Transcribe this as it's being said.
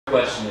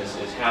question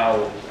is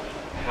how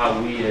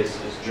we as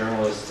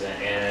journalists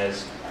and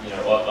as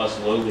us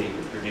lowly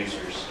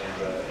producers and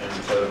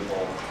the totem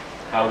pole,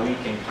 how we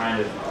can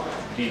kind of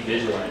be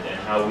vigilant and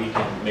how we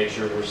can make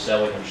sure we're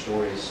selling our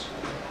stories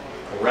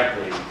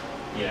correctly,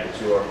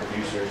 to our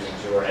producers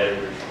and to our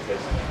editors,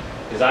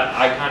 because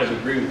I kind of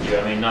agree with you.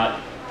 I mean,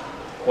 not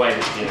quite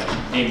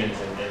demons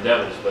and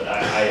devils, but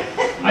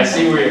I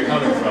see where you're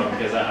coming from,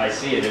 because I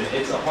see it, and it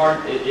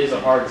is a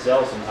hard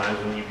sell sometimes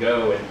when you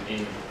go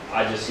and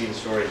I just see the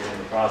stories in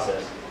the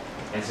process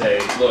and say,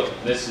 look,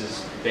 this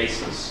is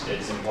baseless.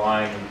 It's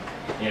implying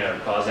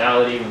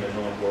causality when there's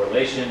no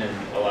correlation,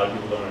 and a lot of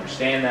people don't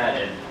understand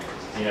that. And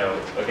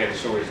okay, the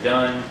story's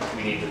done.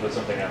 We need to put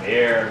something on the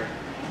air.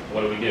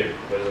 What do we do?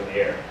 Put it on the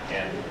air,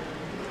 and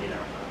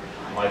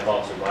my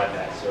thoughts are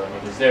bypassed. So I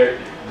mean,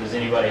 does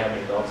anybody have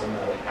any thoughts on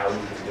that, like how we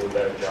can do a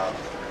better job?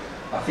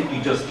 I think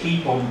you just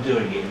keep on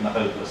doing it in the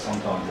hope that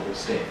sometimes it will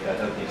stick. I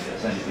don't think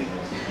there's anything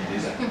else you can do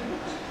there.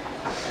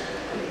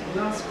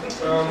 Last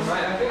question.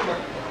 I think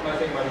my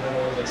thing might have been a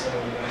little bit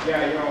similar to that.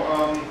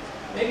 Yeah,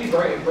 maybe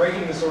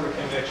breaking the sort of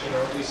conviction,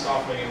 or at least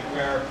softening it,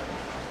 where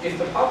if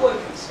the public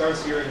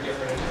starts hearing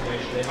different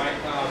information, they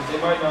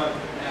might not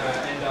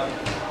end up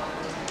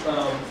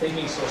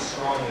thinking so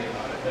strongly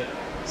about it, that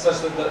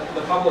such that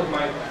the public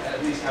might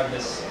at least have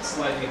this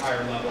slightly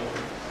higher level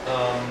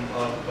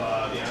of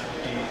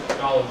the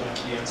knowledge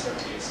of the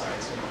uncertainty of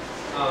science,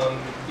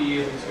 be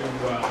able to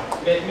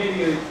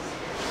maybe.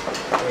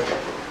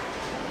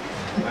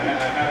 I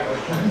had a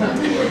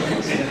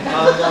question.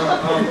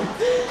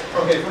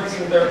 Okay, for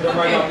instance, there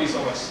might not be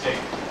so much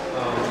stake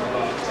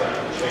about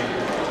changing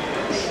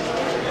opinions.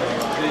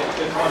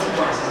 The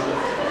consequences of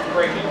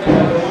breaking,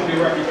 there wouldn't be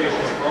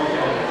reputations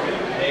broken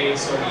made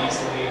so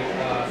easily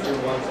through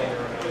one thing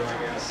or another,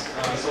 I guess.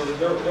 So that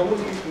there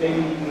wouldn't be maybe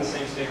even the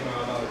same stigma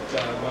about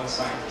one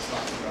scientist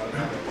talking about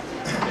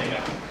data.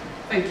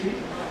 Thank you.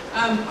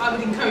 I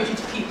would encourage you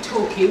to keep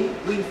talking.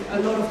 We've a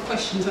lot of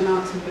questions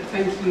unanswered, but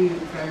thank you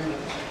very much.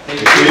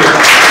 Thank you.